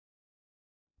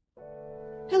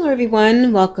Hello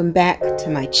everyone, welcome back to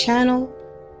my channel,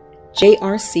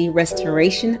 JRC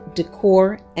Restoration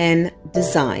Decor and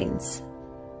Designs.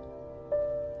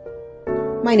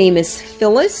 My name is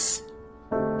Phyllis,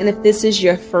 and if this is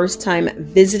your first time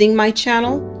visiting my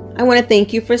channel, I want to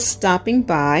thank you for stopping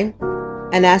by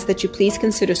and ask that you please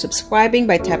consider subscribing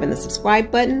by tapping the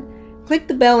subscribe button, click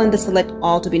the bell and select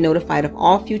all to be notified of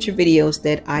all future videos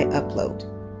that I upload.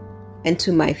 And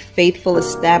to my faithful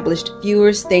established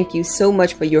viewers, thank you so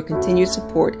much for your continued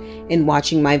support in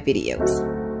watching my videos.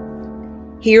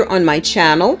 Here on my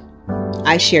channel,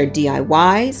 I share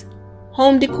DIYs,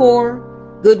 home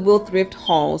decor, Goodwill thrift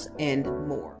hauls, and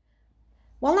more.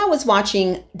 While I was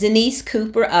watching Denise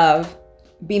Cooper of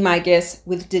Be My Guest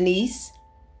with Denise,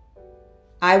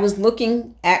 I was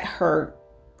looking at her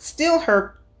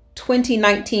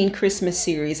 2019 Christmas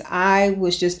series. I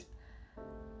was just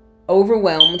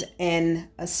overwhelmed and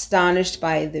astonished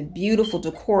by the beautiful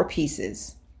decor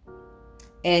pieces.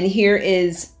 And here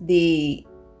is the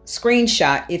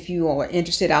screenshot. If you are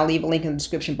interested, I'll leave a link in the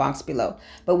description box below.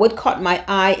 But what caught my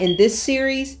eye in this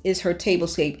series is her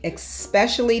tablescape,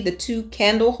 especially the two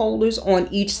candle holders on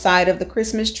each side of the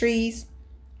Christmas trees.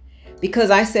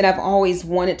 Because I said I've always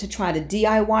wanted to try to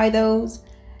DIY those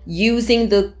using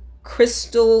the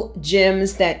crystal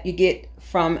gems that you get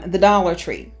from the Dollar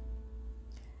Tree.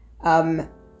 And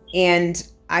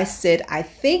I said, I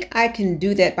think I can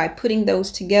do that by putting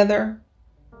those together.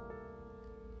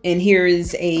 And here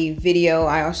is a video.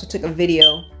 I also took a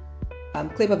video,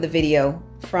 clip of the video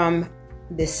from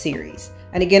this series.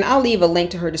 And again, I'll leave a link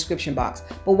to her description box.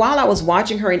 But while I was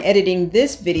watching her and editing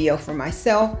this video for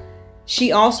myself,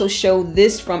 she also showed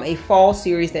this from a fall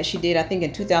series that she did, I think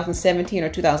in 2017 or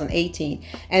 2018.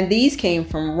 And these came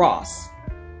from Ross.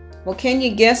 Well, can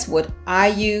you guess what I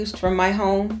used from my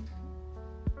home?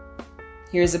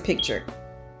 Here's a picture.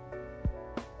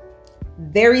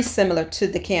 Very similar to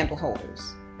the candle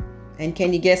holders. And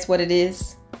can you guess what it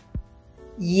is?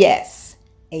 Yes,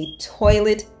 a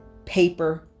toilet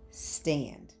paper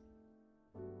stand.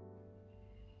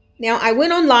 Now, I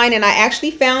went online and I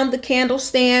actually found the candle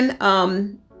stand.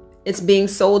 It's being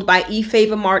sold by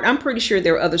eFavorMart. I'm pretty sure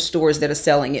there are other stores that are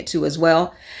selling it too as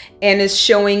well. And it's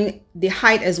showing the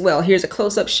height as well. Here's a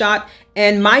close-up shot.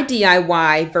 And my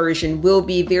DIY version will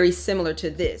be very similar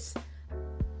to this.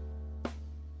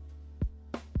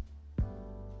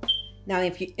 Now,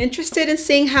 if you're interested in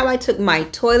seeing how I took my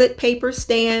toilet paper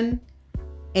stand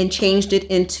and changed it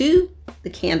into the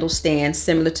candle stand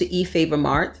similar to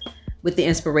eFavorMart with the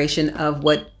inspiration of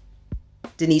what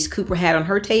Denise Cooper had on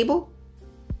her table,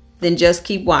 then just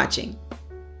keep watching.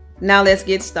 Now let's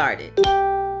get started.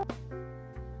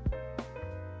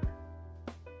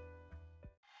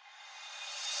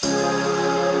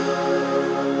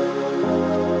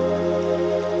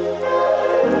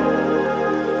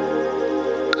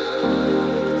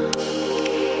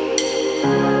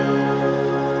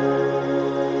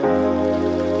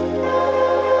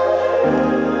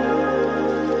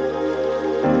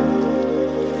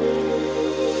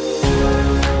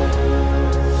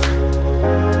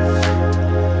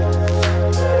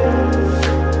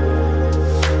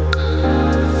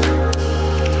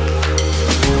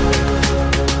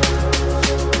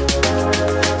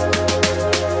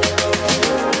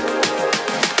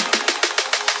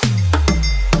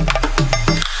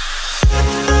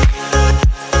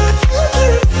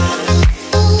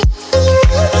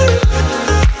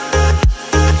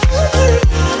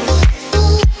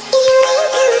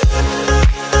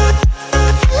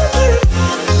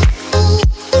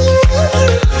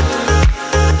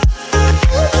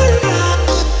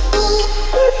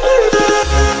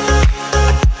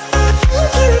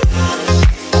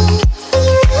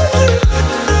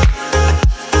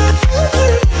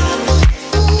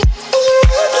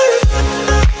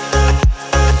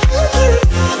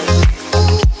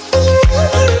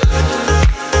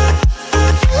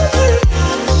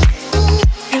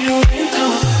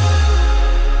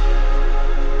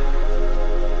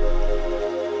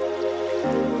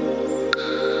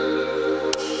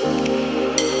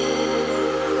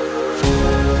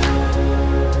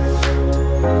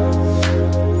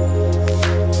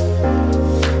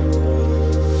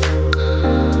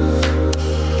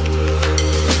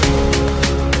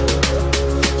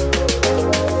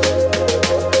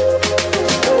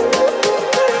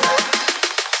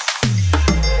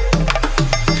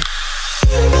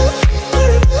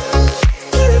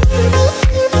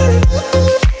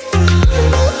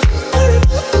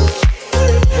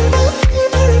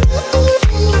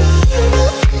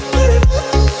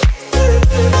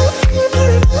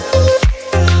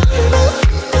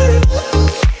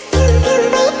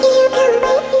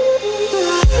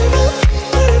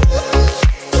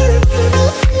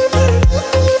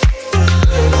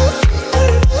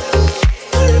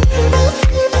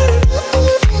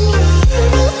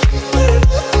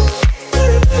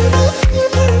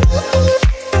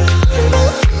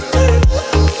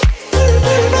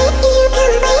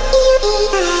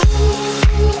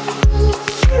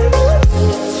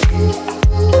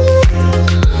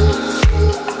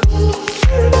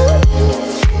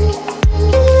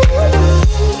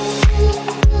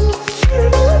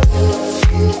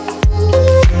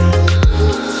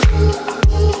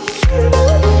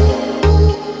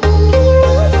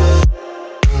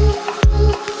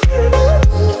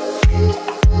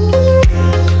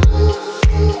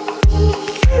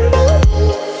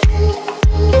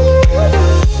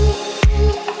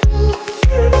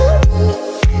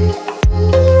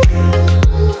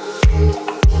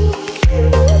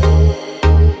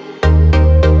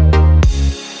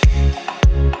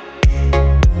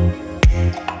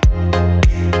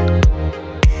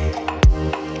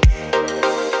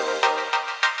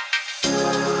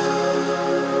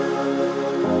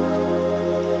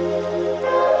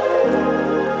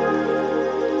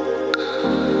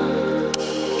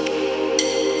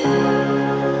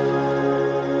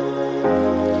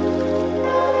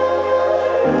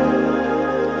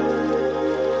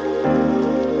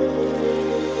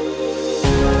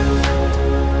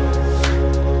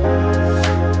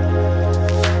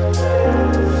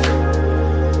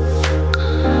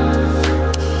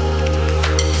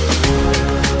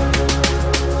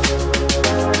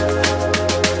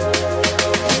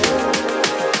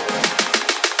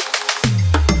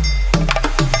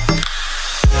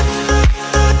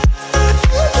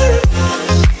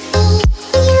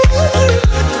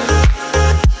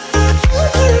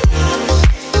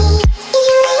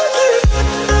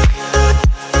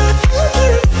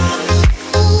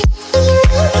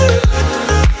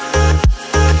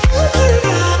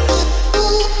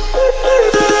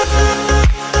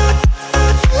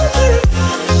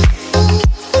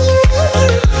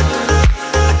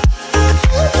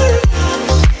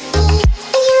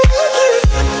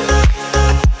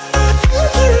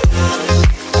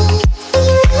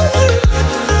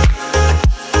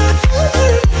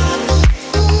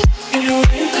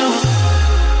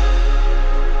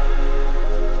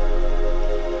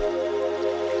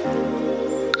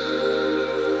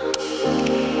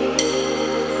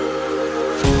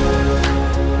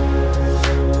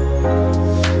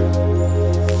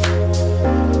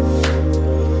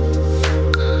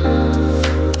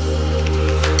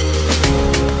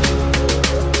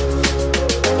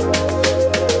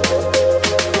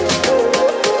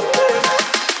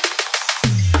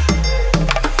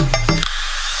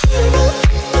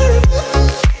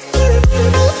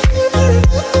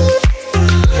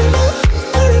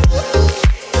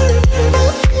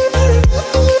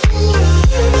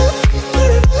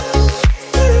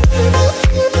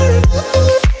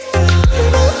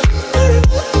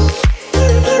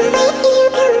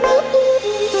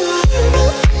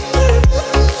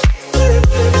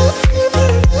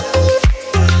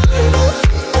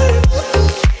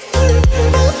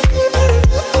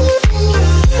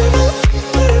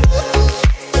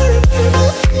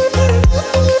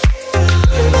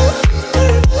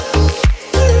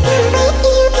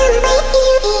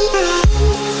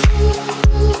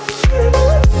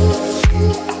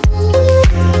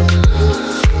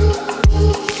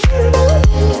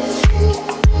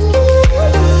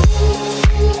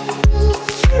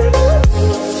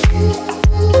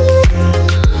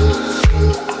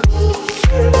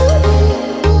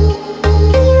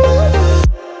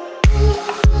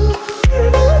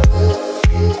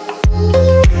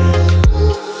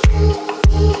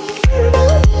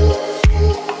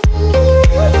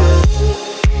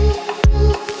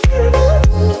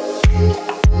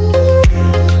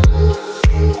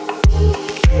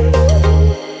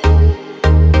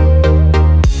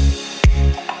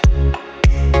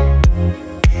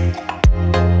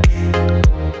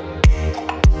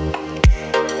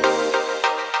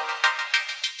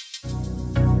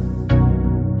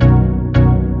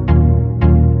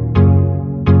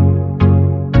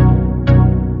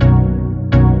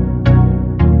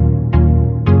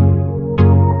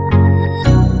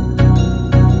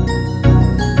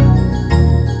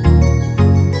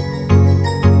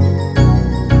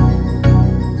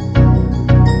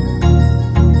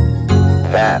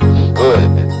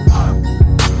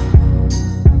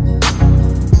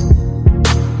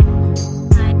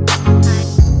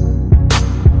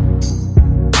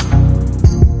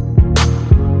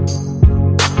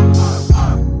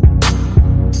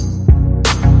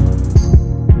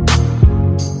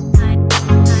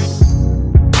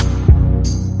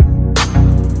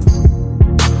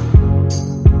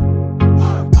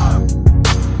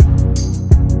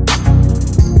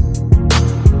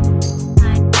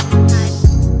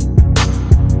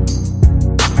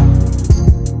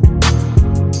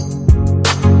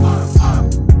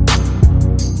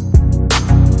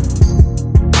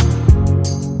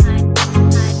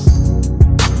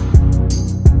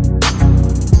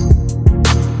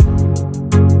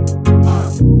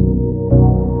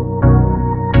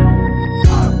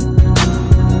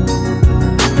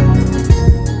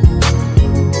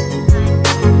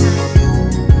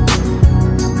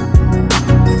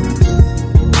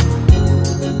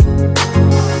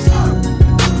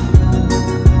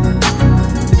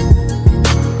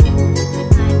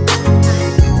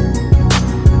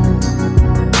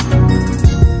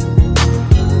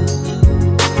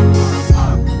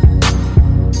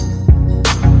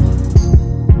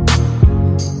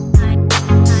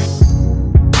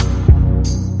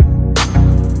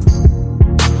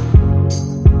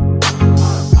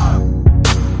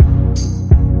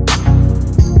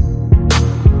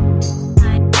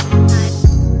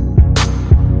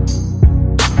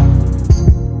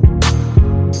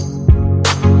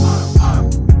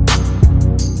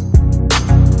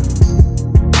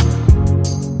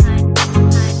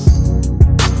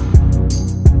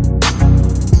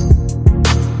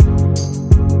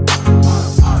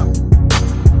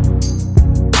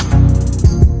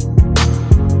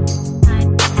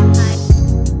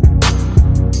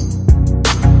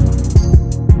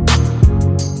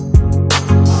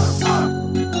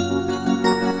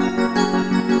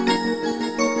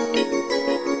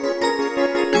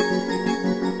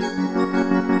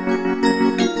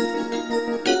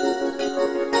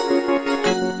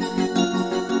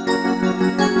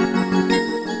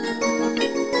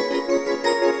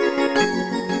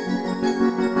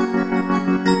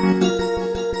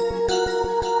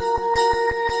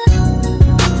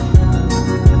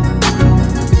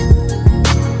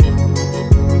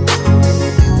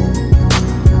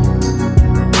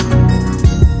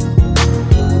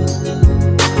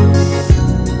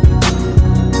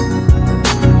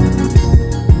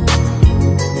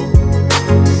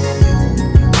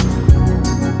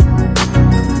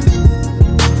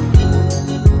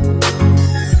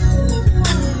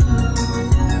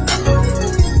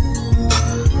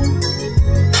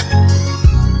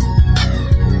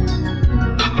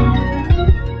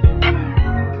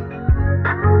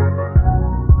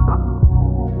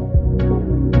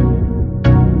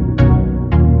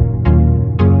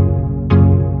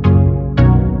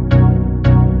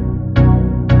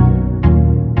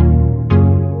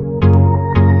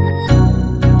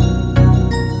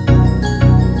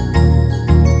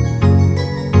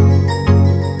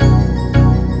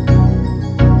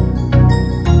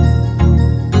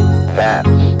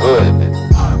 good.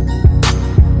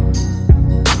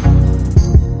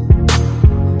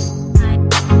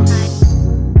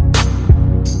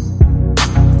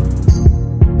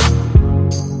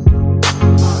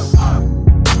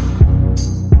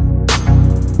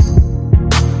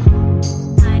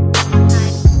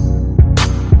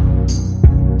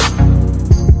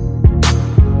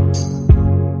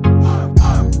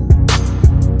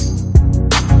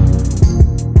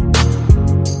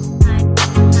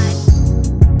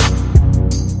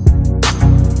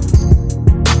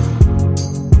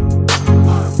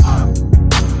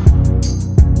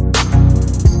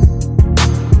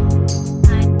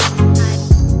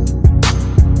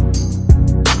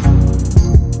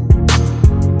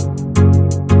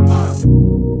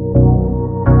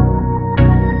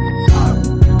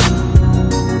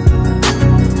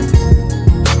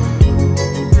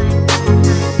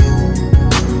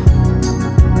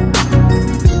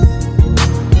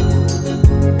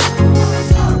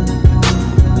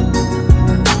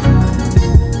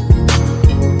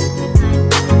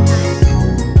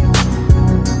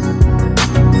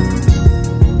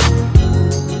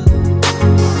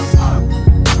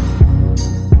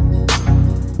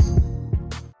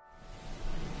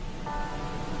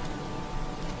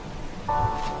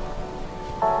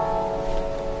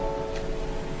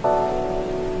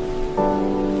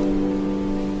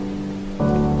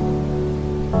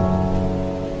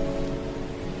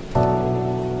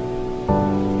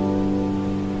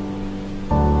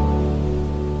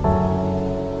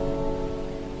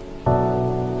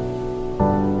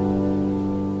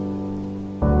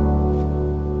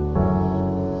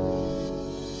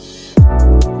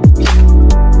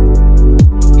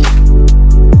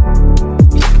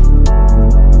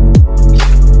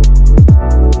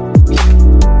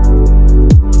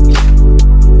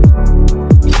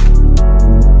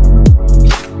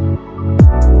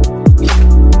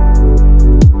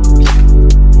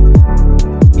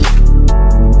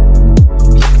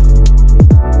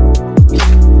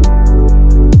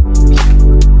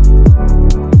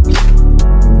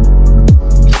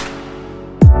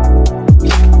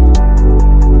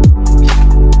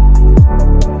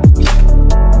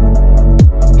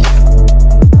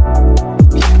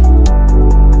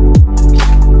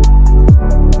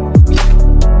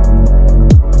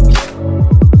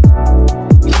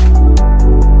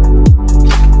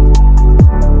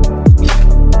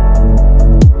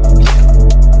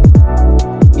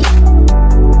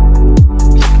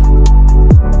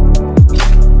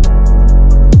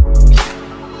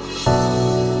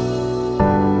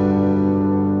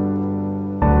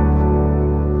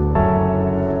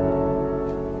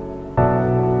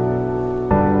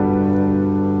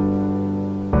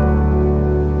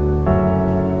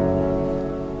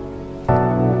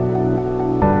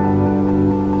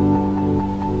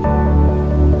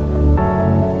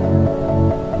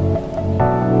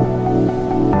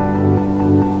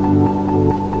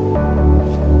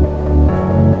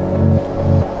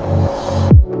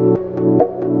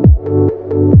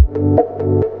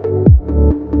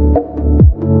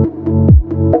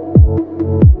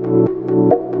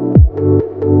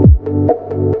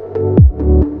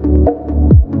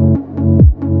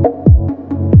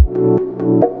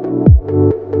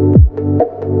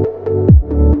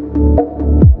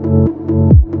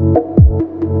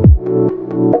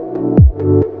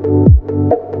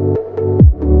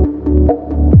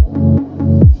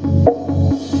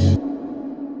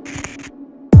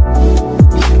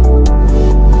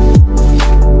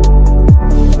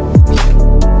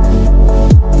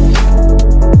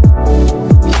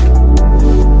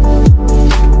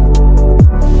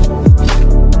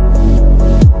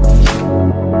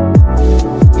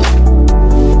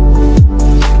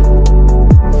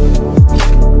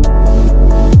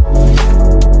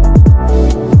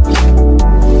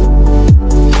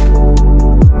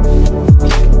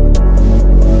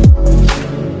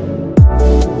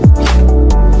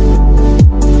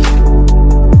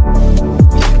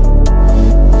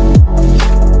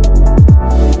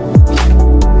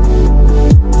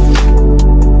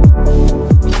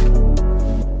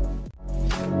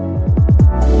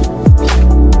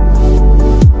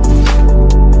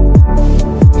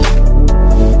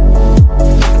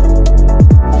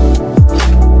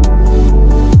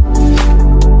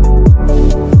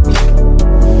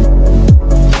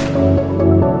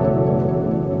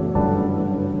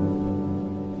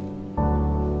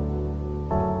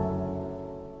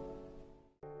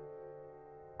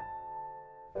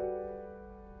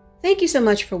 Thank you so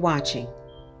much for watching.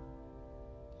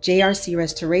 JRC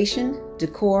Restoration,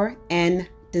 Decor, and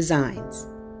Designs.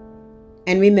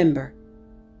 And remember,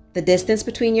 the distance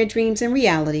between your dreams and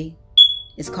reality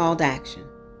is called action.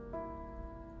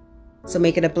 So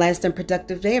make it a blessed and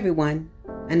productive day, everyone.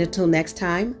 And until next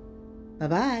time,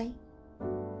 bye-bye.